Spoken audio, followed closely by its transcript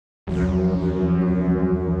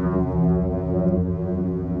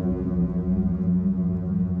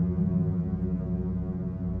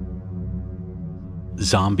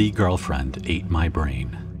Zombie girlfriend ate my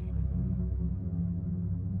brain.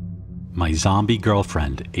 My zombie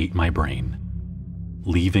girlfriend ate my brain,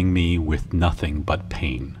 leaving me with nothing but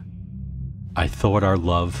pain. I thought our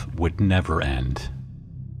love would never end,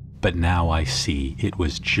 but now I see it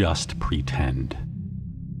was just pretend.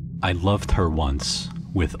 I loved her once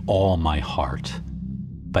with all my heart,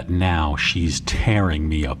 but now she's tearing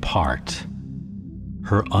me apart.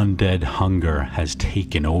 Her undead hunger has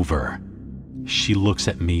taken over. She looks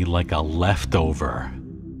at me like a leftover.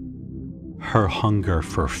 Her hunger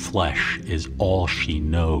for flesh is all she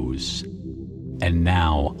knows, and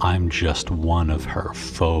now I'm just one of her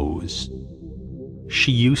foes.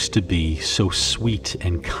 She used to be so sweet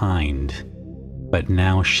and kind, but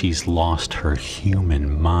now she's lost her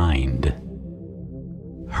human mind.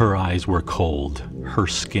 Her eyes were cold, her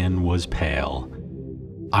skin was pale.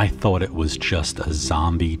 I thought it was just a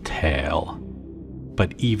zombie tale.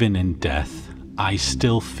 But even in death, I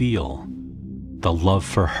still feel the love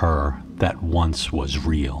for her that once was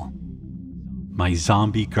real. My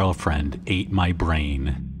zombie girlfriend ate my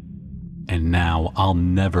brain, and now I'll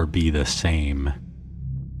never be the same.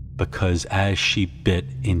 Because as she bit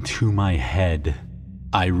into my head,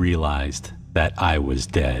 I realized that I was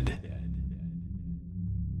dead.